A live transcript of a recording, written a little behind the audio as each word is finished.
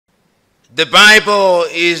The Bible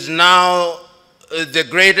is now the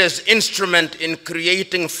greatest instrument in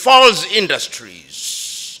creating false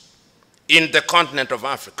industries in the continent of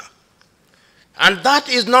Africa. And that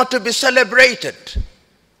is not to be celebrated.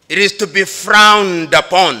 It is to be frowned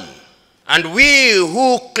upon. And we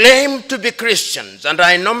who claim to be Christians, and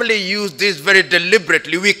I normally use this very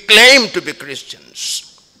deliberately, we claim to be Christians.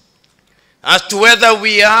 As to whether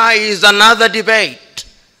we are is another debate.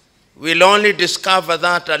 We'll only discover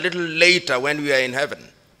that a little later when we are in heaven.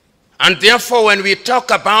 And therefore, when we talk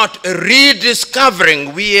about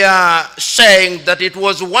rediscovering, we are saying that it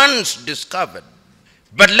was once discovered.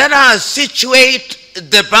 But let us situate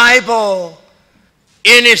the Bible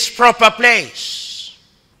in its proper place.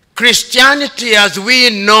 Christianity as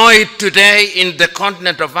we know it today in the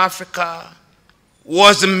continent of Africa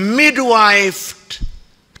was midwifed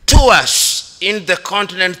to us in the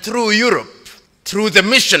continent through Europe, through the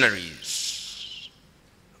missionaries.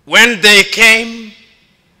 When they came,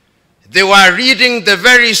 they were reading the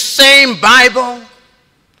very same Bible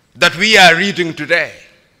that we are reading today.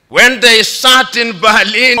 When they sat in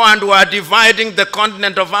Berlin and were dividing the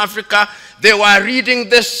continent of Africa, they were reading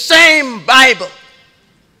the same Bible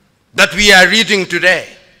that we are reading today.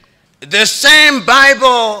 The same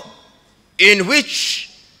Bible in which,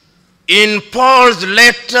 in Paul's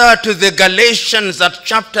letter to the Galatians at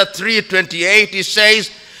chapter 3:28, he says,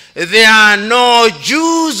 there are no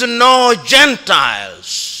Jews, no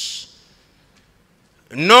Gentiles,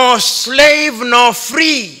 no slave, no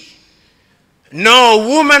free, no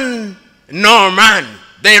woman, no man.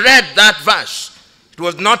 They read that verse. It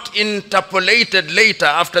was not interpolated later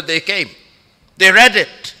after they came. They read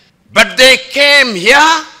it. But they came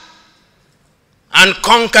here and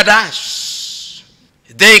conquered us.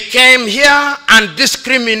 They came here and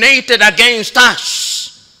discriminated against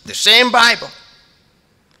us. The same Bible.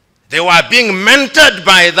 They were being mentored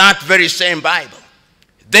by that very same Bible.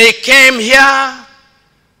 They came here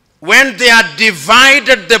when they had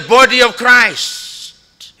divided the body of Christ.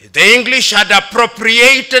 The English had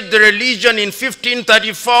appropriated the religion in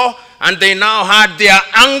 1534, and they now had their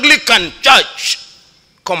Anglican church,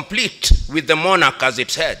 complete with the monarch as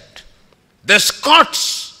its head. The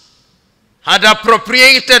Scots had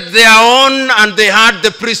appropriated their own, and they had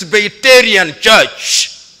the Presbyterian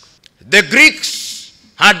church. The Greeks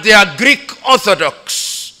had their Greek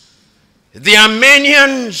Orthodox. The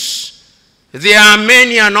Armenians, the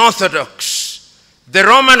Armenian Orthodox. The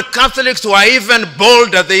Roman Catholics were even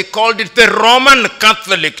bolder. They called it the Roman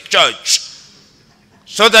Catholic Church.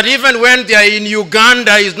 So that even when they are in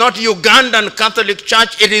Uganda, it's not Ugandan Catholic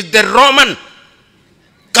Church, it is the Roman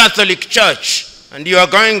Catholic Church. And you are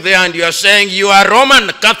going there and you are saying you are Roman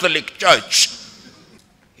Catholic Church.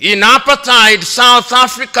 In apartheid South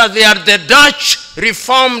Africa, they are the Dutch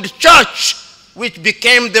Reformed Church, which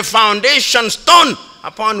became the foundation stone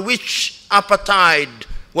upon which apartheid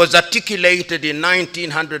was articulated in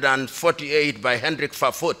 1948 by Hendrik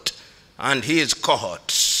Verwoerd and his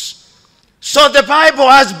cohorts. So the Bible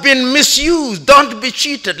has been misused. Don't be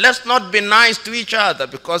cheated. Let's not be nice to each other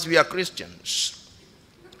because we are Christians.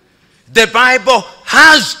 The Bible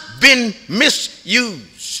has been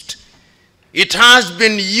misused. It has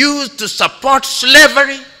been used to support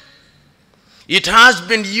slavery. It has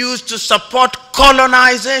been used to support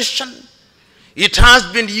colonization. It has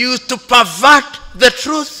been used to pervert the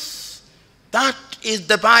truth. That is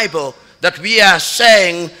the Bible that we are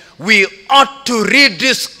saying we ought to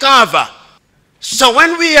rediscover. So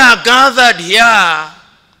when we are gathered here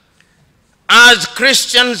as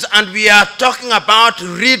Christians and we are talking about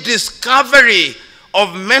rediscovery of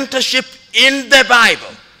mentorship in the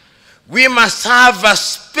Bible, we must have a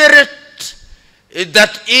spirit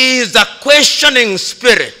that is a questioning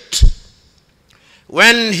spirit.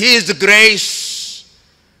 When His Grace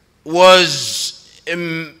was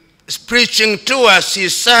preaching to us, he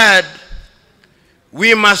said,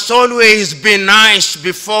 we must always be nice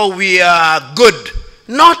before we are good.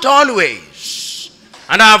 Not always.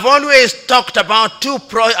 And I've always talked about two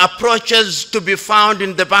approaches to be found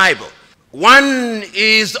in the Bible. One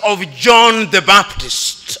is of John the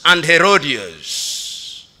Baptist and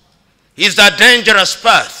Herodias. It's a dangerous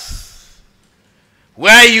path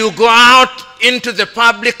where you go out into the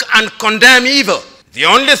public and condemn evil. The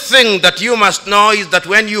only thing that you must know is that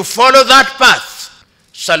when you follow that path,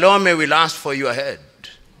 Salome will ask for your head.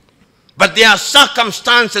 But there are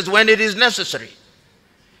circumstances when it is necessary.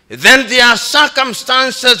 Then there are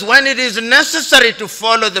circumstances when it is necessary to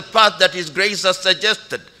follow the path that His Grace has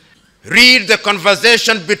suggested. Read the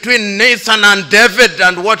conversation between Nathan and David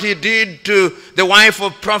and what he did to the wife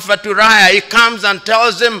of Prophet Uriah. He comes and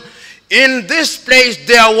tells him, in this place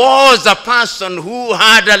there was a person who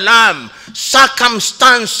had a lamb.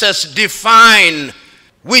 Circumstances define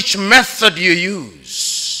which method you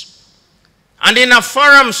use. And in a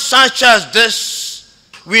forum such as this,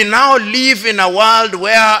 we now live in a world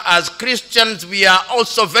where as Christians we are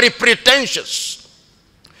also very pretentious.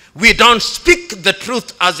 We don't speak the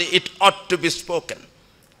truth as it ought to be spoken.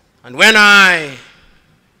 And when I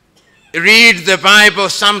read the Bible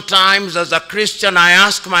sometimes as a Christian, I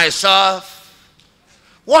ask myself,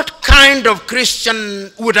 what kind of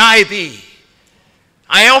Christian would I be?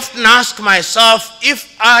 I often ask myself,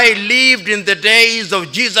 if I lived in the days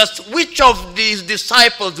of Jesus, which of these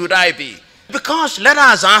disciples would I be? Because let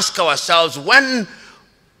us ask ourselves, when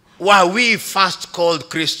were we first called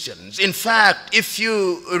Christians? In fact, if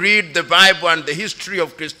you read the Bible and the history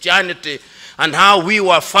of Christianity and how we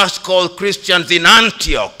were first called Christians in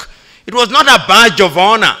Antioch, it was not a badge of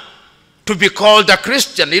honor to be called a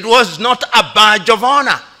Christian. It was not a badge of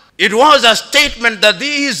honor. It was a statement that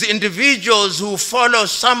these individuals who follow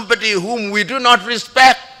somebody whom we do not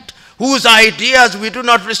respect, whose ideas we do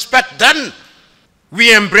not respect, then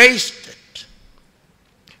we embraced it.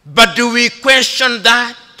 But do we question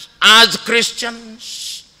that as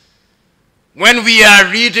Christians? When we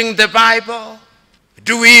are reading the Bible,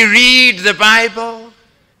 do we read the Bible?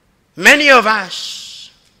 Many of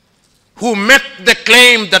us who make the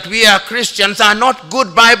claim that we are Christians are not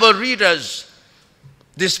good Bible readers,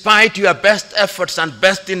 despite your best efforts and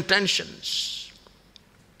best intentions.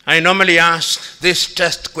 I normally ask this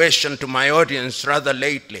test question to my audience rather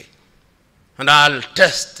lately, and I'll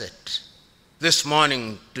test it this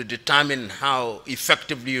morning to determine how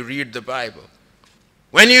effectively you read the Bible.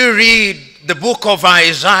 When you read the book of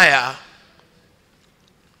Isaiah,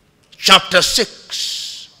 chapter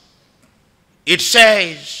 6, it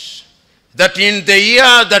says that in the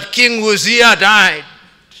year that King Uzziah died,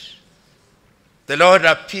 the Lord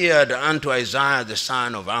appeared unto Isaiah the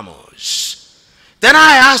son of Amos. Then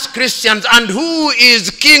I ask Christians, and who is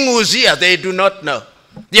King Uzziah? They do not know.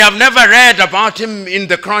 They have never read about him in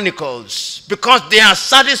the Chronicles because they are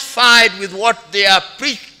satisfied with what they are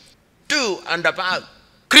preached to and about.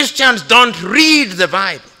 Christians don't read the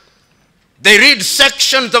Bible. They read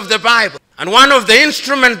sections of the Bible. And one of the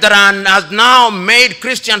instruments that has now made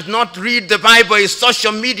Christians not read the Bible is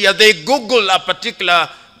social media. They Google a particular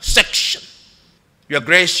section. Your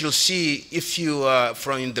Grace, you'll see if you are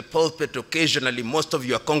from in the pulpit occasionally, most of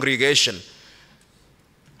your congregation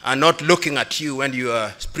are not looking at you when you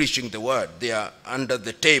are preaching the word. They are under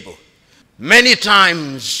the table. Many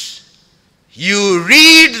times you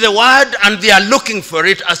read the word and they are looking for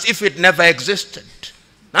it as if it never existed.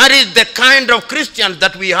 That is the kind of Christians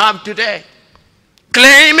that we have today,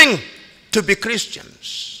 claiming to be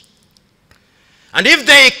Christians. And if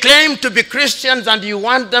they claim to be Christians and you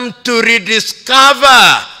want them to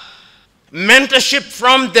rediscover mentorship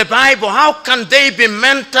from the Bible, how can they be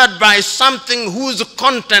mentored by something whose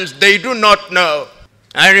contents they do not know?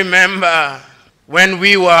 I remember when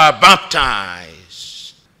we were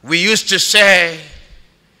baptized, we used to say,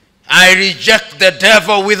 I reject the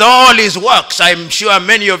devil with all his works. I'm sure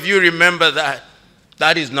many of you remember that.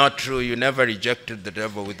 That is not true. You never rejected the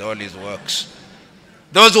devil with all his works.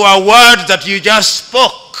 Those were words that you just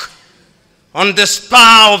spoke on the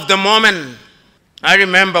spur of the moment. I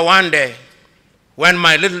remember one day when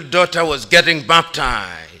my little daughter was getting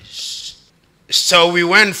baptized. So we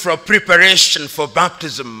went for preparation for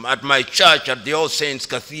baptism at my church at the All Saints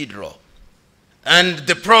Cathedral. And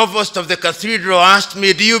the provost of the cathedral asked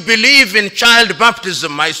me, do you believe in child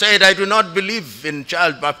baptism? I said, I do not believe in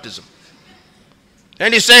child baptism.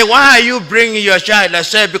 And he said, why are you bringing your child? I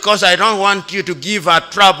said, because I don't want you to give her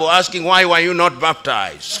trouble asking why were you not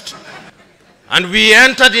baptized. And we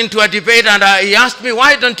entered into a debate and he asked me,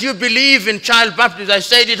 why don't you believe in child baptism? I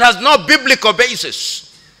said, it has no biblical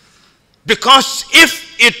basis. Because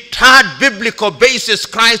if it had biblical basis,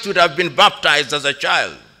 Christ would have been baptized as a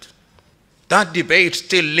child. That debate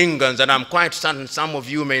still lingers, and I'm quite certain some of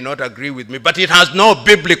you may not agree with me, but it has no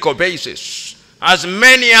biblical basis. As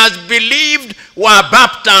many as believed were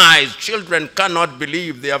baptized. Children cannot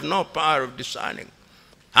believe. They have no power of discerning.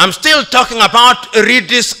 I'm still talking about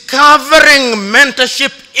rediscovering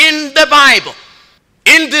mentorship in the Bible.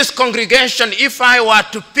 In this congregation, if I were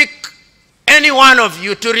to pick any one of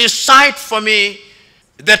you to recite for me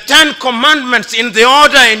the 10 commandments in the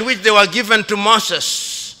order in which they were given to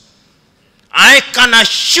Moses, I can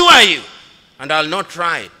assure you, and I'll not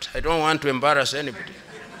try it. I don't want to embarrass anybody.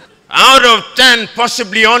 Out of 10,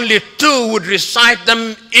 possibly only 2 would recite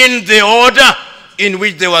them in the order in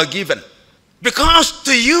which they were given. Because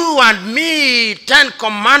to you and me, 10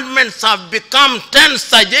 commandments have become 10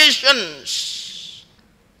 suggestions.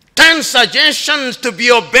 10 suggestions to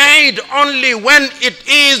be obeyed only when it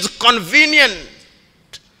is convenient.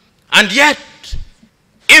 And yet,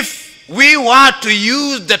 if we were to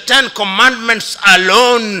use the 10 commandments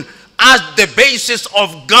alone as the basis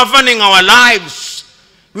of governing our lives,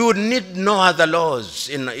 we would need no other laws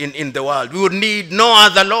in the world. We would need no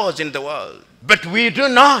other laws in the world. But we do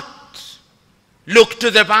not look to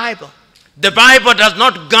the Bible. The Bible does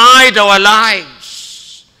not guide our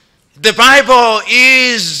lives. The Bible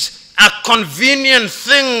is a convenient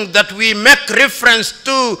thing that we make reference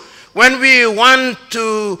to when we want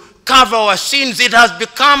to cover our sins. It has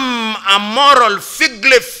become a moral fig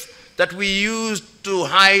leaf that we use to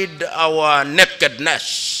hide our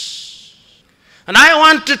nakedness. And I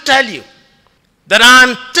want to tell you that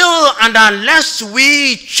until and unless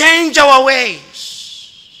we change our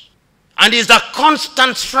ways, and it's a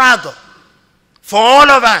constant struggle for all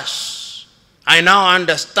of us, I now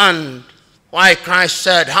understand why Christ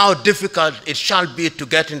said how difficult it shall be to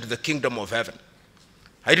get into the kingdom of heaven.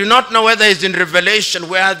 I do not know whether it's in Revelation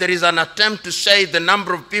where there is an attempt to say the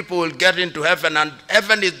number of people will get into heaven, and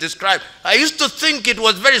heaven is described. I used to think it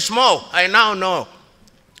was very small. I now know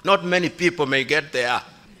not many people may get there.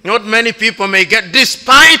 Not many people may get,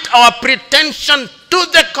 despite our pretension to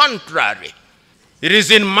the contrary. It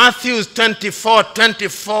is in Matthew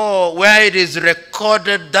 24:24 where it is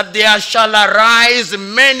recorded that there shall arise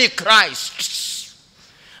many Christs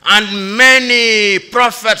and many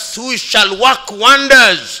prophets who shall work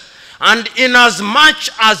wonders, and inasmuch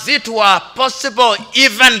as it were possible,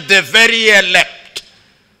 even the very elect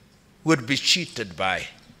would be cheated by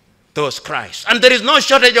those Christs. And there is no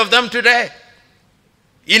shortage of them today.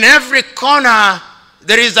 In every corner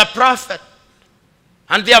there is a prophet,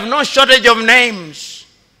 and they have no shortage of names.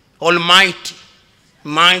 Almighty,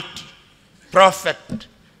 mighty, prophet,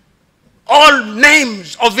 all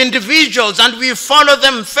names of individuals, and we follow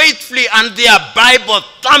them faithfully, and they are Bible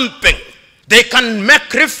thumping. They can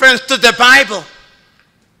make reference to the Bible.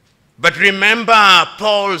 But remember,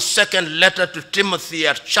 Paul's second letter to Timothy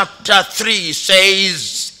at chapter 3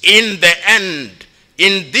 says, in the end,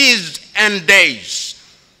 in these end days,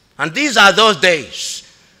 and these are those days,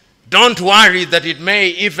 don't worry that it may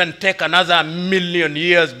even take another 1,000,000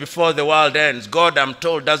 years before the world ends. God, I'm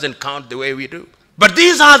told, doesn't count the way we do. But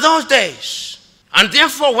these are those days. And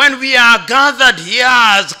therefore, when we are gathered here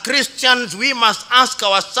as Christians, we must ask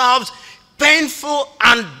ourselves painful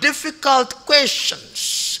and difficult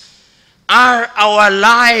questions. Are our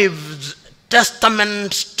lives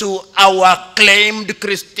testaments to our claimed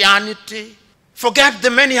Christianity? Forget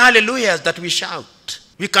the many hallelujahs that we shout.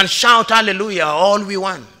 We can shout hallelujah all we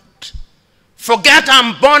want. Forget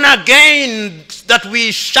I'm born again that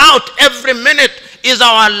we shout every minute is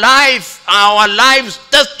our life's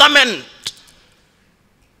testament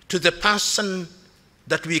to the person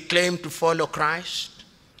that we claim to follow Christ.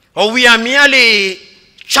 Or we are merely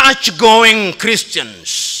church-going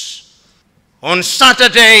Christians. On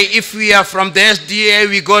Saturday, if we are from the SDA,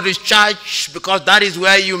 we go to church because that is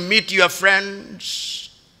where you meet your friends.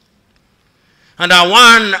 And a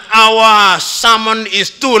 1-hour sermon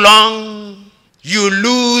is too long. You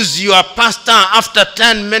lose your pastor after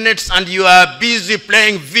 10 minutes and you are busy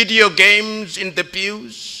playing video games in the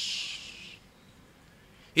pews.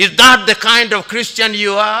 Is that the kind of Christian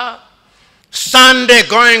you are?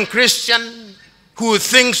 Sunday-going Christian who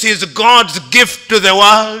thinks he's God's gift to the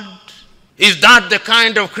world? Is that the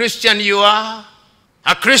kind of Christian you are?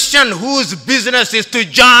 A Christian whose business is to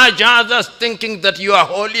judge others, thinking that you are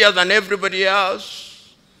holier than everybody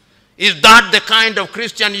else? Is that the kind of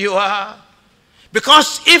Christian you are?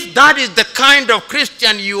 Because if that is the kind of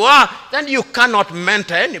Christian you are, then you cannot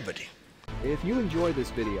mentor anybody. If you enjoy this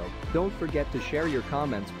video, don't forget to share your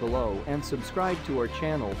comments below and subscribe to our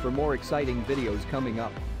channel for more exciting videos coming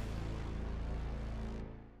up.